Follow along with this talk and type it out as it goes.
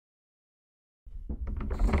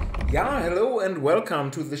Ja, hello and welcome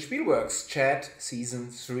to the Spielworxx Chat Season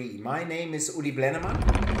 3. My name is Uli Blennemann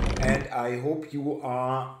and I hope you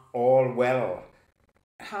are all well.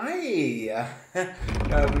 Hi!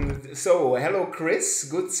 Hello Chris,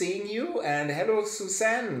 good seeing you, and hello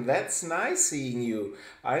Suzanne, that's nice seeing you.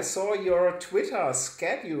 I saw your Twitter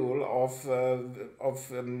schedule of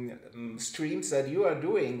streams that you are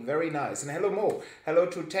doing, very nice. And hello Mo, hello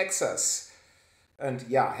to Texas. And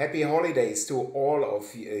yeah, happy holidays to all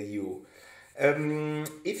of you.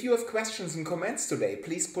 If you have questions and comments today,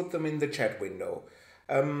 please put them in the chat window.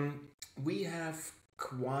 We have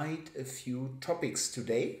quite a few topics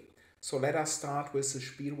today. So let us start with the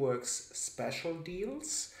Spielworxx special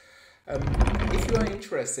deals. If you are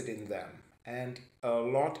interested in them, and a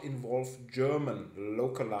lot involve German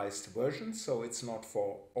localized versions, so it's not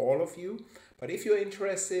for all of you. But if you're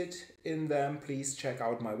interested in them, please check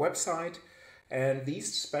out my website. And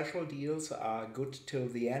these special deals are good till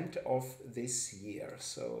the end of this year.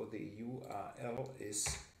 So the URL is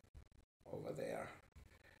over there.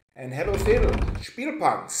 And hello Phil,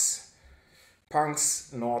 Spielpunks.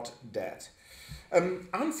 Punks not dead.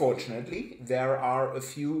 Unfortunately, there are a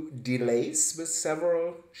few delays with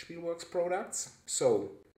several Spielworxx products.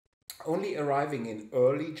 So only arriving in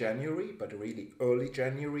early January, but really early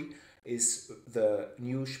January, is the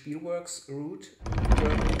new Spielworxx Route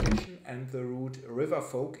German edition and the Route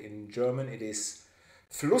Riverfolk. In German it is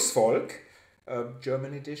Flussvolk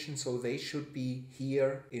German edition, so they should be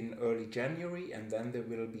here in early January and then they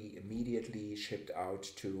will be immediately shipped out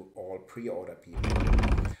to all pre-order people.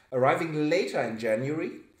 Arriving later in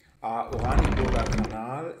January are Oranienburger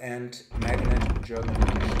Kanal and Magnet German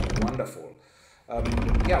edition. Wonderful.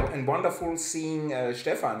 And wonderful seeing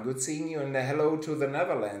Stefan, good seeing you, and hello to the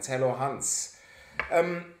Netherlands, hello Hans.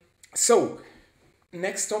 So,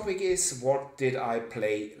 next topic is, what did I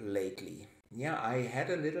play lately? Yeah, I had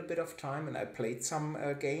a little bit of time and I played some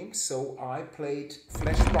games. So I played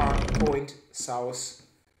Flashpoint South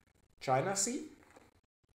China Sea.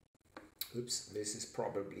 Oops, this is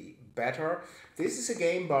probably better. This is a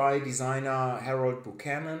game by designer Harold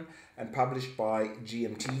Buchanan and published by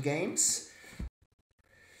GMT Games.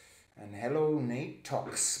 And hello Nate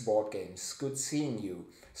Talks Board Games, good seeing you.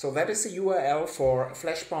 So that is the URL for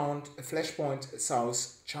Flashpoint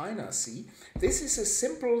South China Sea. This is a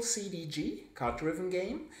simple CDG, card-driven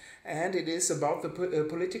game, and it is about the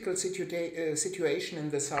political situation in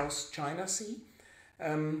the South China Sea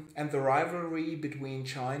and the rivalry between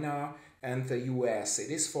China and the US. It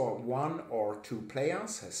is for 1 or 2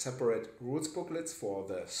 players, has separate rules booklets for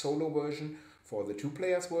the solo version. For the 2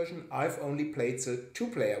 players version, I've only played the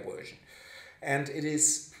 2-player version. And it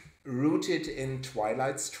is rooted in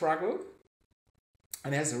Twilight Struggle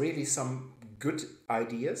and has really some good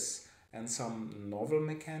ideas and some novel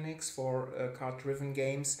mechanics for card-driven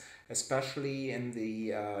games, especially in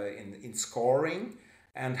the in scoring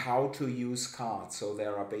and how to use cards. So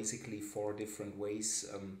there are basically 4 different ways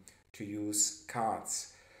to use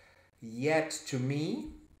cards. Yet to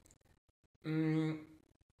me,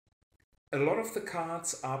 a lot of the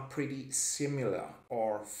cards are pretty similar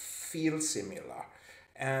or feel similar,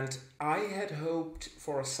 and I had hoped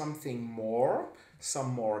for something more,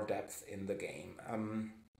 some more depth in the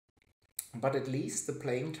game. But at least the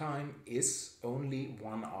playing time is only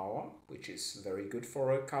 1 hour, which is very good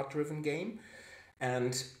for a card-driven game.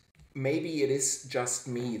 And maybe it is just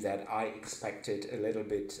me that I expected a little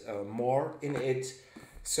bit more in it.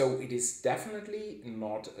 So it is definitely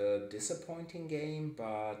not a disappointing game,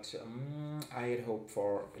 but I had hoped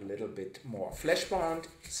for a little bit more. Flashpoint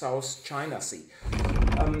South China Sea.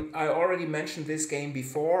 I already mentioned this game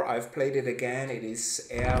before. I've played it again. It is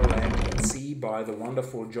Air, Land and Sea by the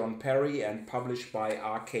wonderful John Perry and published by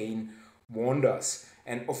Arcane Wonders.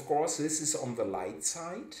 And of course this is on the light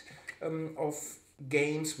side of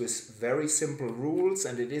games with very simple rules,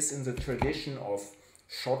 and it is in the tradition of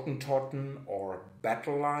Schottentotten or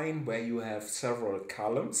Battle Line, where you have several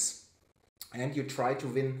columns and you try to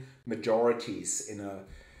win majorities in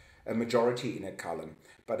a majority in a column.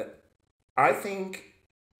 But I think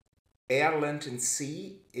Air, Land and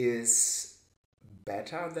Sea is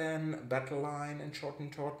better than Battle Line and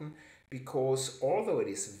Schottentotten, because although it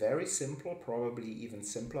is very simple, probably even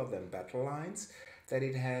simpler than Battle Lines, that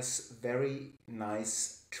it has very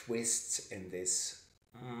nice twists in this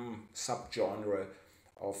subgenre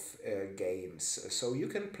of games. So you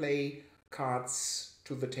can play cards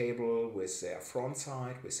to the table with their front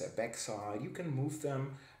side, with their back side. You can move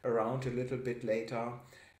them around a little bit later.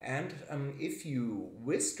 And if you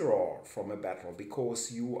withdraw from a battle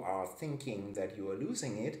because you are thinking that you are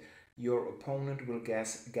losing it, your opponent will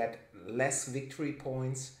get less victory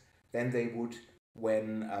points than they would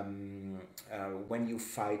when you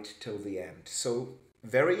fight till the end. So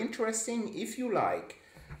very interesting. If you like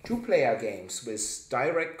two-player games with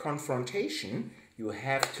direct confrontation, you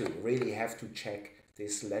really have to check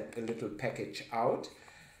this little package out.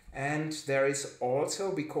 And there is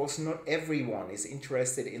also, because not everyone is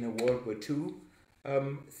interested in a World War II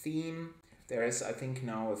theme, there is, I think,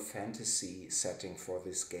 now a fantasy setting for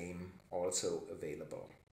this game also available.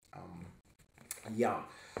 Yeah,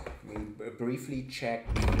 we briefly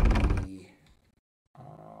check the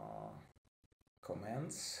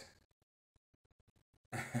comments.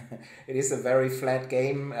 It is a very flat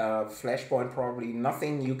game. Flashpoint probably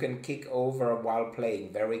nothing you can kick over while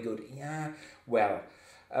playing. Very good. Yeah, well,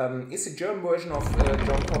 it's a German version of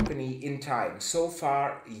John Company in time. So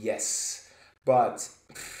far, yes. But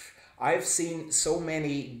I've seen so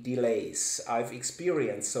many delays. I've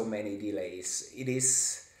experienced so many delays. It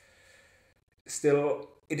is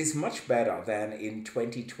much better than in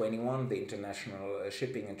 2021, the international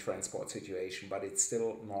shipping and transport situation, but it's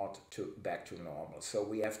still not back to normal. So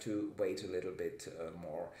we have to wait a little bit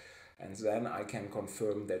more. And then I can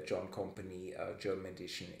confirm that John Company German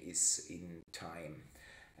edition is in time.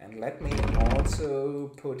 And let me also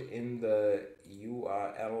put in the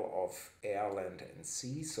URL of Airland and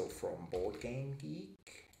Sea, so from Board Game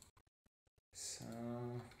Geek. So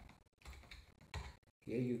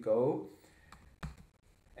here you go.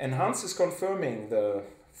 And Hans is confirming the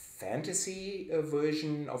fantasy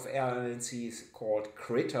version of Airland and Sea is called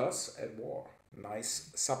Critters at War. Nice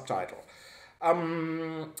subtitle.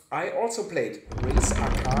 I also played Res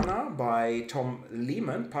Arcana by Tom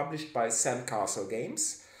Lehman, published by Sandcastle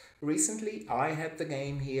Games. Recently, I had the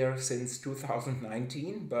game here since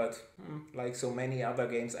 2019, but like so many other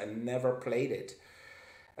games, I never played it.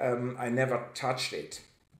 I never touched it.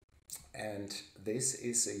 And this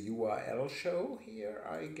is a URL show here,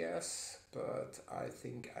 I guess, but I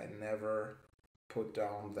think I never put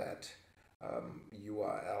down that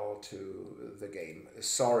URL to the game.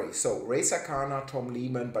 Sorry. So Res Arcana, Tom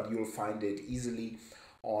Lehman, but you'll find it easily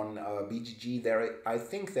on BGG. I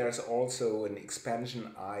think there's also an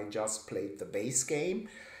expansion. I just played the base game,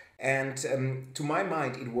 and to my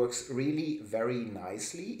mind it works really very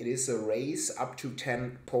nicely. It is a race up to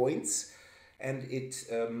 10 points, and it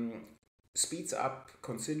speeds up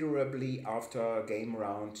considerably after game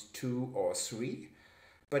round 2 or 3,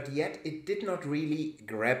 but yet it did not really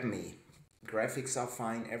grab me. Graphics are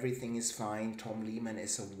fine, everything is fine. Tom Lehman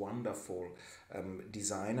is a wonderful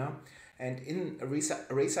designer. And in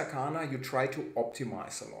Res Arcana, you try to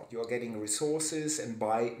optimize a lot. You're getting resources and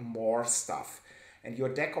buy more stuff. And your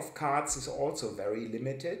deck of cards is also very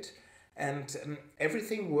limited. And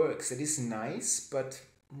everything works. It is nice, but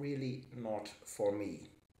really not for me.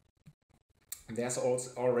 There's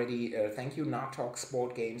also already, thank you Nartox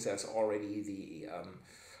Board Games, there's already the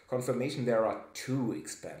confirmation there are 2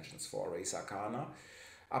 expansions for Res Arcana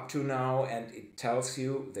up to now, and it tells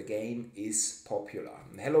you the game is popular.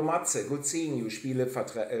 Hello Matze, good seeing you, Spiele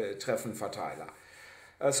treffen Verteiler.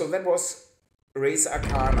 So that was Res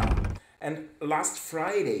Arcana. And last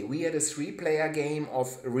Friday we had a 3-player game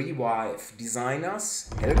of Revive. Designers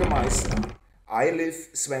Helge Meissner,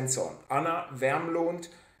 Eilif Svensson, Anna Wermlund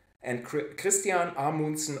and Christian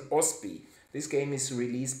Amundsen Osby. This game is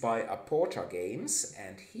released by Aporta Games,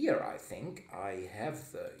 and here I think I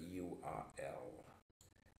have the URL.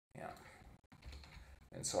 Yeah.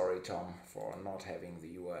 And sorry, Tom, for not having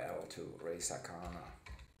the URL to Res Arcana.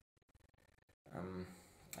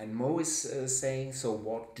 And Mo is saying, so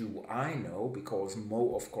what do I know? Because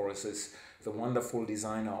Mo, of course, is the wonderful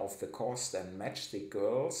designer of the Cost and Matchstick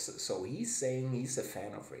Girls. So he's saying he's a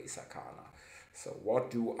fan of Res Arcana. So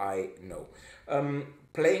what do I know?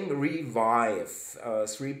 Playing Revive,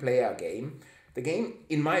 3-player game. The game,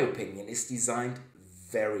 in my opinion, is designed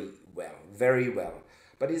very well,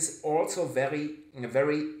 but is also very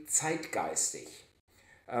zeitgeistig.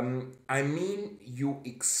 I mean, you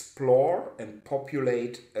explore and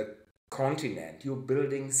populate a continent. You're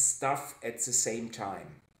building stuff at the same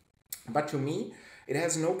time. But to me, it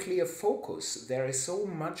has no clear focus. There is so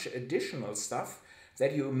much additional stuff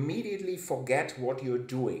that you immediately forget what you're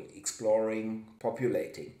doing, exploring,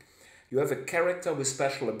 populating. You have a character with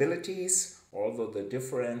special abilities, although the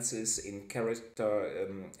differences in character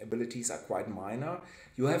abilities are quite minor.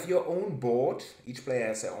 You have your own board. Each player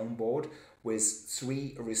has their own board with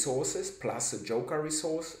 3 resources plus a joker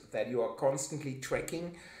resource that you are constantly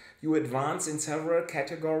tracking. You advance in several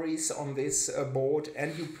categories on this board,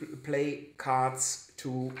 and you play cards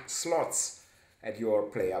to slots at your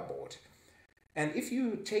player board. And if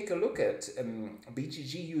you take a look at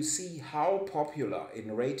BGG, you see how popular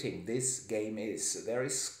in rating this game is. There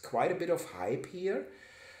is quite a bit of hype here.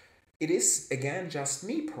 It is, again, just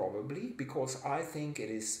me probably, because I think it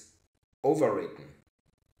is overwritten,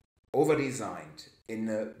 overdesigned in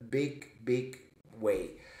a big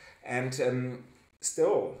way. And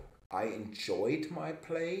still, I enjoyed my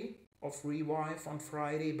play of Revive on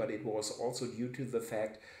Friday, but it was also due to the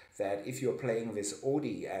fact that if you're playing with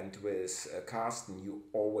Odie and with Carsten, you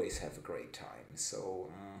always have a great time. So,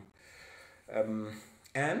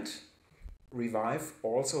 and Revive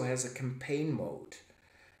also has a campaign mode.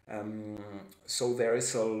 So there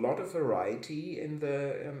is a lot of variety in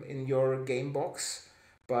the in your game box,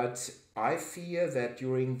 but I fear that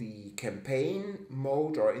during the campaign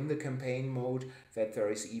mode or in the campaign mode that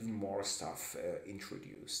there is even more stuff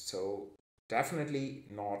introduced. So definitely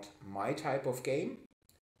not my type of game,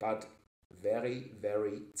 but very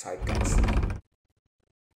zeitgeistic.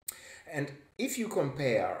 And if you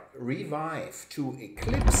compare Revive to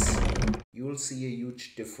Eclipse, you'll see a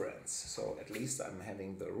huge difference. So at least I'm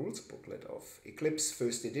having the rules booklet of Eclipse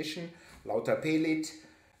first edition, Lauter Pelit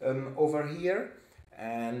over here,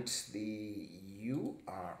 and the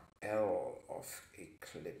URL of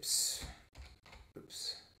Eclipse,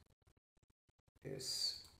 oops,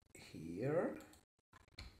 is here.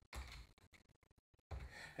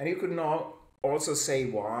 And you could now also say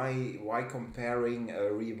why comparing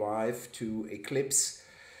Revive to Eclipse.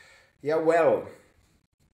 Yeah, well,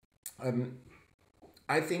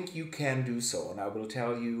 I think you can do so, and I will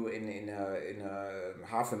tell you in a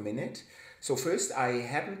half a minute. So first, I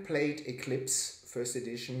hadn't played Eclipse first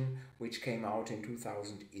edition, which came out in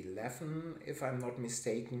 2011, if I'm not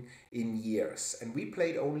mistaken, in years. And we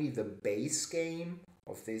played only the base game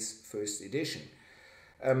of this first edition.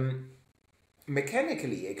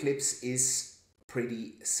 Mechanically, Eclipse is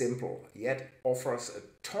pretty simple, yet offers a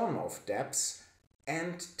ton of depth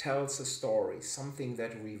and tells a story, something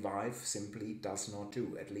that Revive simply does not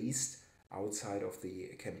do, at least outside of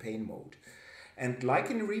the campaign mode. And like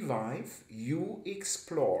in Revive, you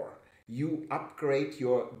explore, you upgrade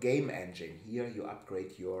your game engine. Here you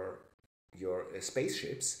upgrade your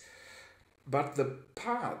spaceships, but the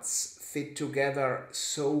parts fit together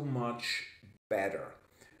so much better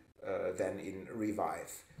than in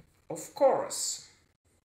Revive. Of course,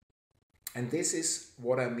 and this is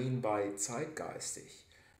what I mean by zeitgeistig.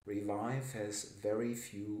 Revive has very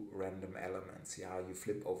few random elements. Yeah, you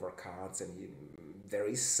flip over cards and there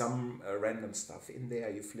is some random stuff in there.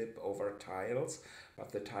 You flip over tiles,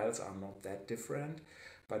 but the tiles are not that different.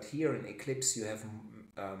 But here in Eclipse you have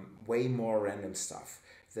way more random stuff.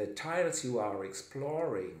 The tiles you are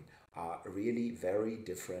exploring are really very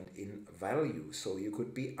different in value. So you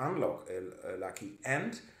could be unlucky.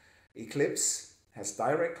 And Eclipse has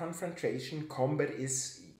direct confrontation. Combat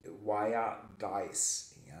is via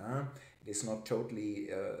dice. Yeah, it is not totally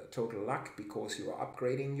total luck because you are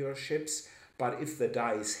upgrading your ships. But if the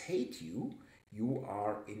dice hate you, you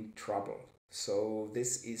are in trouble. So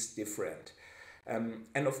this is different.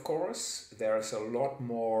 And of course, there's a lot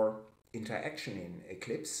more interaction in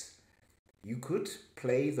Eclipse. You could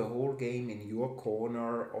play the whole game in your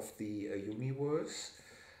corner of the universe,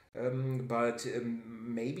 but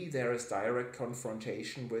maybe there is direct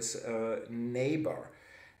confrontation with a neighbor.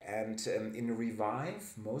 And in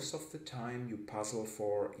Revive, most of the time you puzzle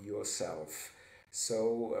for yourself.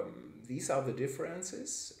 So these are the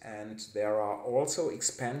differences, and there are also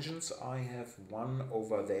expansions. I have one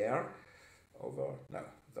over there, over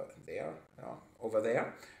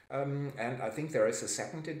there. And I think there is a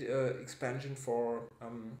second expansion for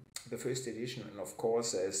the first edition, and of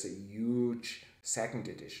course there's a huge second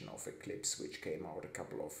edition of Eclipse which came out a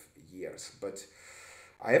couple of years. But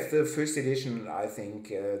I have the first edition. I think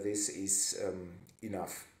this is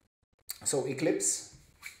enough. So Eclipse,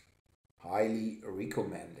 highly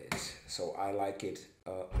recommended. So I like it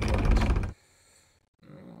a lot.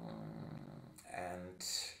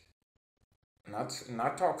 And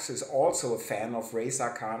Natox is also a fan of Res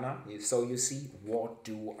Arcana. So you see, what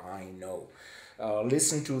do I know?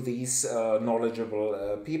 Listen to these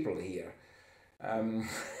knowledgeable people here. And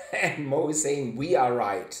Mo is saying, we are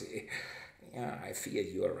right. Yeah, I fear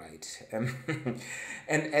you are right.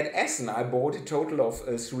 And at Essen, I bought a total of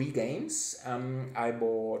 3 games. I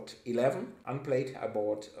bought 11 unplayed, I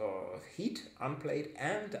bought Heat unplayed,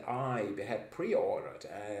 and I had pre-ordered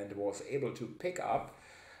and was able to pick up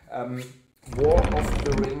War of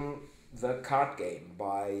the Ring, the card game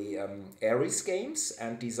by Ares Games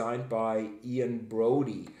and designed by Ian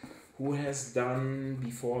Brody, who has done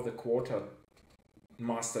before the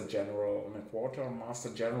Master General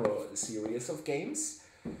series of games.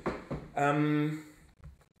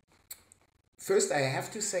 First, I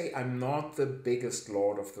have to say I'm not the biggest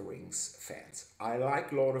Lord of the Rings fans. I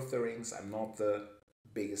like Lord of the Rings, I'm not the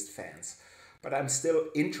biggest fans. But I'm still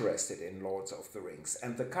interested in Lords of the Rings.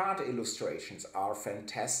 And the card illustrations are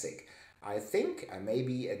fantastic. I think, I may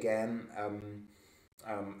be again,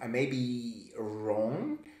 I may be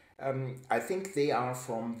wrong. I think they are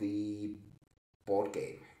from the board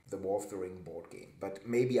game, the War of the Ring board game. But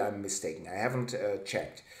maybe I'm mistaken. I haven't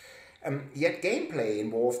checked. Yet gameplay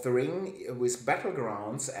in War of the Ring with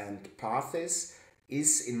battlegrounds and paths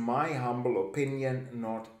is, in my humble opinion,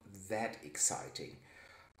 not that exciting.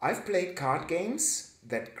 I've played card games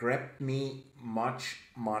that grabbed me much,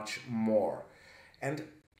 much more. And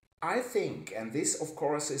I think, and this of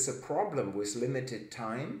course is a problem with limited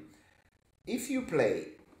time, if you play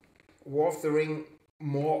War of the Ring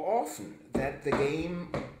more often, that the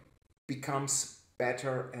game becomes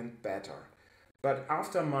better and better. But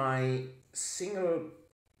after my single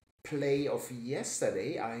play of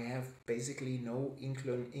yesterday, I have basically no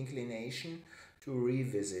inclination to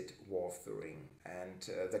revisit War of the Ring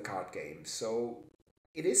and the card game. So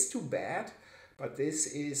it is too bad, but this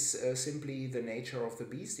is simply the nature of the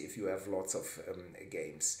beast if you have lots of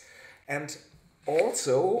games. And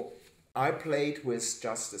also, I played with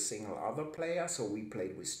just a single other player, so we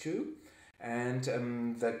played with two. And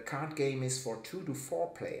the card game is for 2 to 4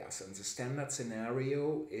 players, and the standard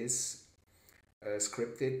scenario is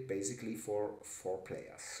scripted basically for 4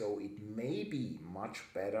 players. So it may be much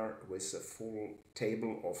better with a full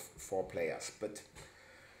table of 4 players, but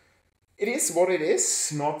it is what it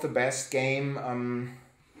is, not the best game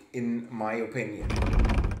in my opinion.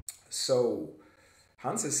 So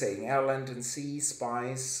Hans is saying air, land and sea,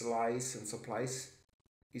 spies, lies and supplies.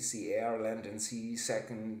 You see air, land and sea,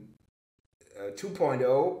 second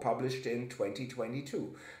 2.0 published in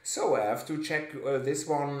 2022. So I have to check this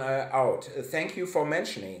one out. Thank you for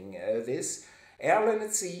mentioning this. Air, Land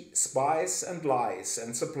and Sea, Spies and Lies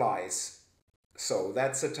and Supplies. So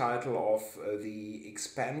that's the title of the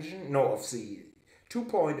expansion, no, of the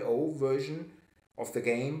 2.0 version of the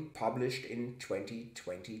game published in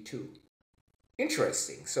 2022.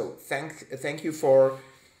 Interesting. So thank you for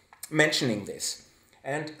mentioning this.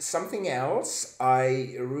 And something else,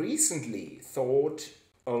 I recently thought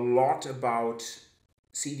a lot about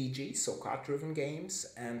CDGs, so card-driven games,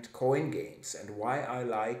 and coin games, and why I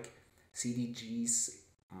like CDGs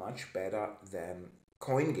much better than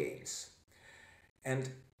coin games. And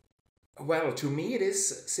well, to me it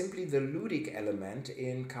is simply the ludic element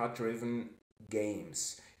in card-driven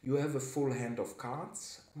games. You have a full hand of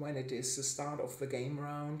cards when it is the start of the game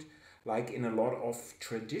round, like in a lot of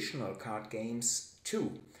traditional card games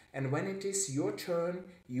too. And when it is your turn,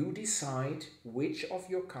 you decide which of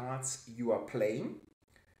your cards you are playing,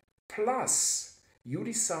 plus you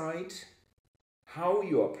decide how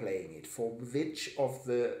you are playing it, for which of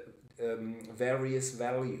the various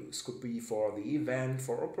values. Could be for the event,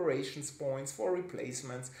 for operations points, for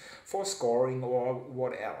replacements, for scoring, or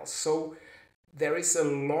what else. So there is a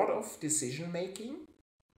lot of decision making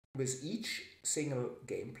with each single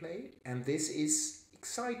gameplay, and this is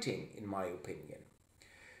exciting in my opinion.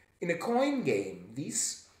 In a coin game,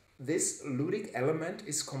 this ludic element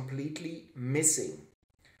is completely missing.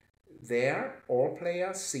 There, all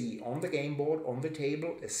players see on the game board, on the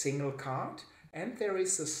table, a single card, and there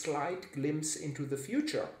is a slight glimpse into the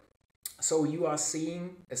future. So you are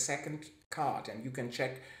seeing a second card, and you can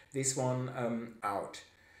check this one out.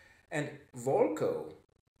 And Volko,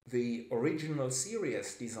 the original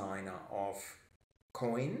serious designer of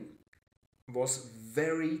coin, was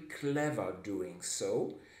very clever doing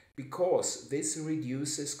so, because this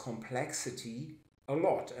reduces complexity a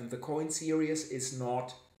lot, and the coin series is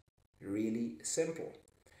not really simple.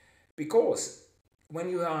 Because when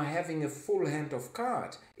you are having a full hand of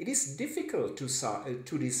card, it is difficult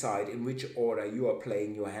to decide in which order you are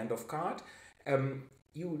playing your hand of card.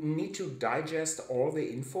 You need to digest all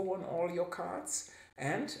the info on all your cards,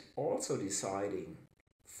 and also deciding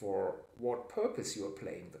for what purpose you are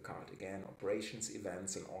playing the card. Again, operations,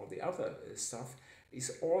 events and all the other stuff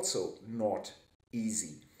is also not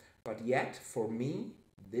easy. But yet, for me,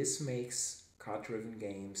 this makes card-driven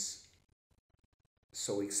games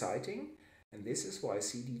so exciting, and this is why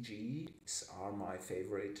CDGs are my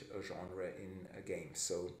favorite genre in a game.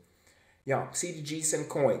 So yeah, CDGs and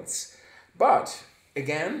coins. But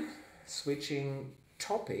again, switching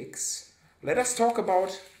topics, let us talk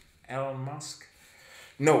about Elon Musk.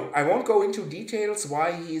 No, I won't go into details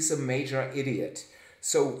why he is a major idiot.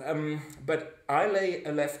 So, but I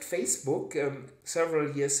left Facebook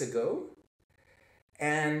several years ago,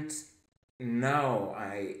 and now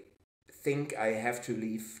I think I have to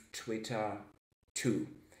leave Twitter too.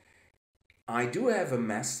 I do have a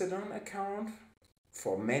Mastodon account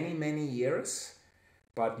for many, many years,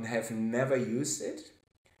 but have never used it.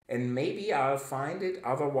 And maybe I'll find it,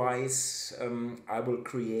 otherwise I will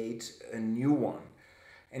create a new one.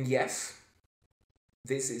 And yes,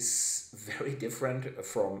 this is very different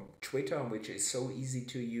from Twitter, which is so easy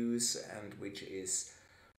to use and which is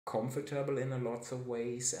comfortable in a lots of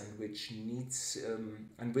ways, and which needs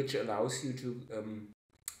and which allows you to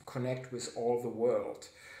connect with all the world.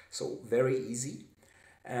 So very easy.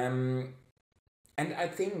 And I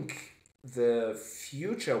think the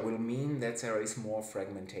future will mean that there is more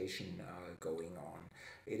fragmentation going on.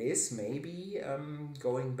 It is maybe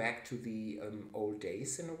going back to the old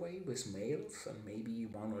days in a way, with mails and maybe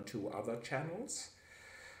one or two other channels.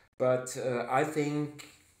 But I think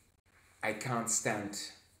I can't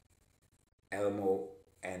stand Elmo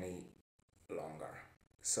any longer.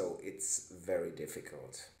 So it's very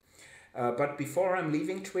difficult. But before I'm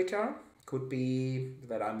leaving Twitter, could be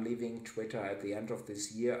that I'm leaving Twitter at the end of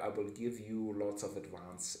this year, I will give you lots of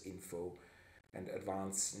advance info and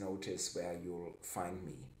advance notice where you'll find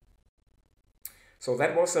me. So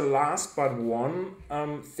that was the last but one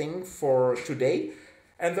thing for today.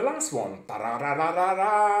 And the last one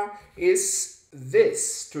is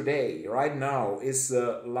this today, right now, is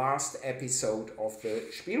the last episode of the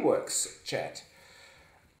Spielworxx chat.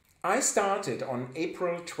 I started on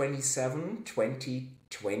April 27,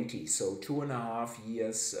 2020, so 2.5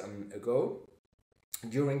 years ago,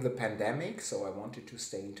 during the pandemic. So I wanted to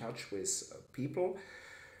stay in touch with people.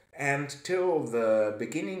 And till the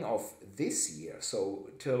beginning of this year, so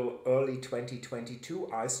till early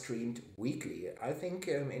 2022, I streamed weekly. I think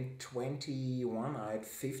in 21 I had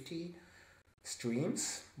 50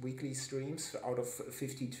 streams, weekly streams out of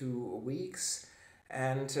 52 weeks.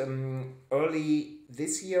 And early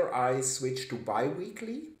this year I switched to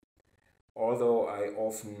bi-weekly, although I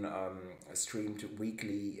often streamed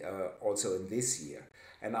weekly also in this year.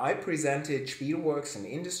 And I presented Spielworxx and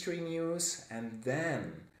industry news, and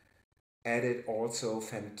then added also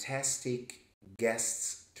fantastic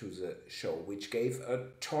guests to the show, which gave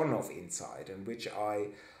a ton of insight and which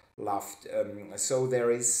I loved. So there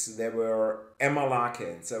were Emma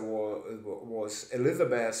Larkins, there was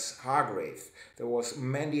Elizabeth Hargrave, there was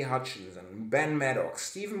Mandy Hutchinson, Ben Maddox,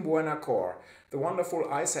 Stephen Buenacor, the wonderful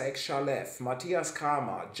Isaac Shalev, Matthias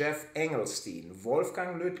Kramer, Jeff Engelstein,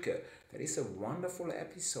 Wolfgang Lüttke. That is a wonderful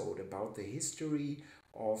episode about the history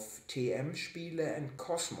of TM Spiele and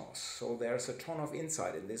Cosmos. So there's a ton of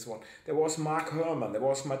insight in this one. There was Mark Herman, there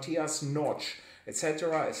was Matthias Notch,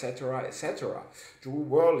 etc., etc., etc. Drew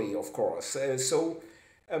Worley, of course.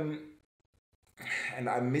 And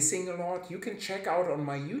I'm missing a lot. You can check out on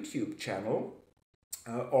my YouTube channel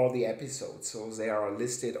all the episodes. So they are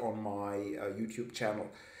listed on my YouTube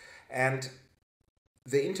channel. And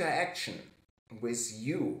the interaction with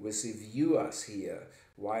you, with the viewers here,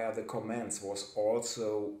 via the comments was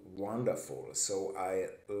also wonderful. So I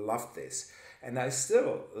loved this. And I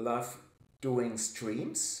still love doing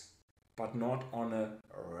streams, but not on a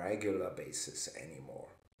regular basis anymore.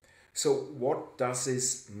 So what does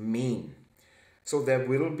this mean? So there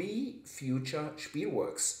will be future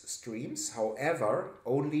Spielworxx streams, however,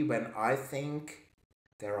 only when I think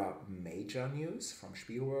there are major news from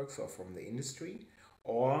Spielworxx or from the industry,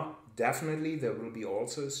 or definitely there will be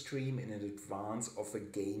also a stream in advance of a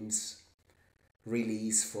game's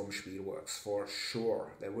release from Spielworxx, for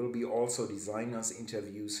sure. There will be also designers,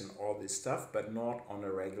 interviews and all this stuff, but not on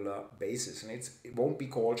a regular basis. And it won't be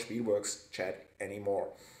called Spielworxx chat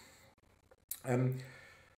anymore.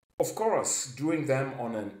 Of course, doing them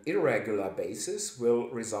on an irregular basis will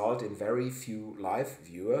result in very few live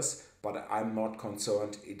viewers, but I'm not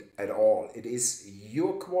concerned at all. It is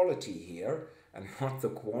your quality here and not the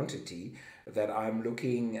quantity that I'm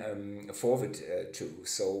looking forward to.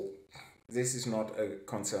 So this is not a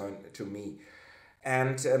concern to me.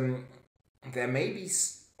 And there may be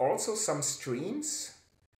also some streams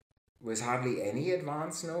with hardly any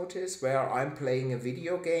advance notice where I'm playing a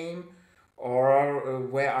video game, or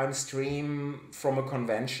where I'm stream from a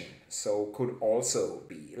convention. So could also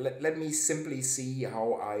be. Let me simply see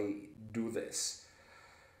how I do this.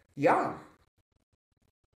 Yeah,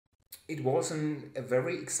 it was a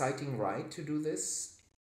very exciting ride to do this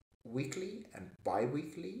weekly and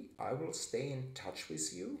bi-weekly. I will stay in touch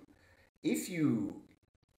with you. If you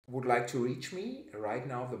would like to reach me, right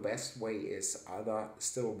now the best way is either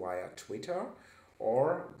still via Twitter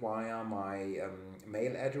or via my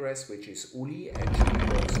mail address, which is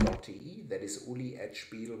uli@spielworxx.de. That is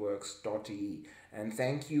uli@spielworxx.de. And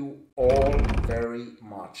thank you all very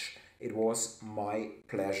much. It was my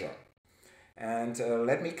pleasure. And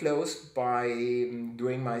let me close by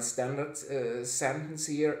doing my standard sentence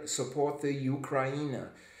here: support the Ukraine.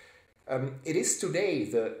 It is today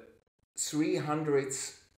the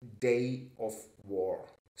 300th day of war.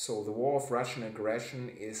 So the war of Russian aggression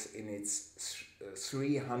is in its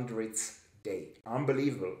 300th day.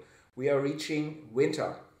 Unbelievable. We are reaching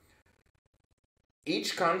winter.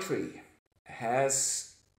 Each country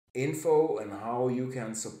has info on how you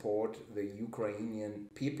can support the Ukrainian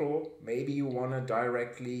people. Maybe you want to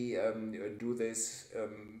directly do this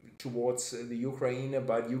towards the Ukraine,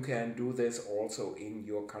 but you can do this also in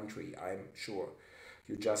your country, I'm sure.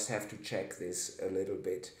 You just have to check this a little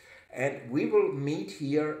bit. And we will meet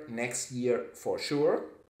here next year for sure.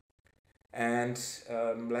 And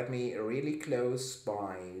let me really close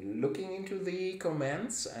by looking into the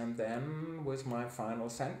comments and then with my final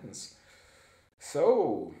sentence.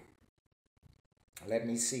 So, let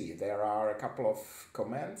me see. There are a couple of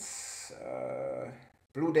comments.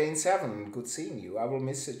 Blue Dane 7, good seeing you. I will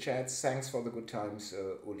miss the chats. Thanks for the good times,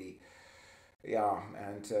 Uli. Yeah,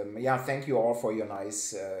 and yeah, thank you all for your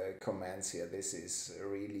nice comments here. This is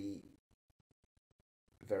really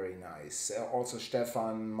very nice. Also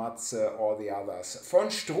Stefan, Matze, all the others. Von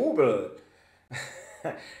Strubel.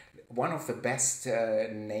 One of the best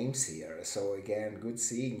names here. So again, good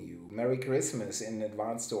seeing you. Merry Christmas in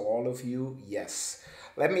advance to all of you. Yes.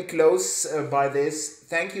 Let me close by this.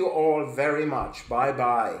 Thank you all very much.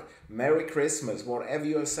 Bye-bye. Merry Christmas. Whatever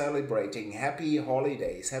you are celebrating. Happy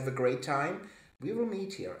holidays. Have a great time. We will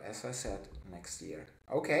meet here, as I said, next year.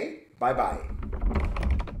 Okay? Bye-bye.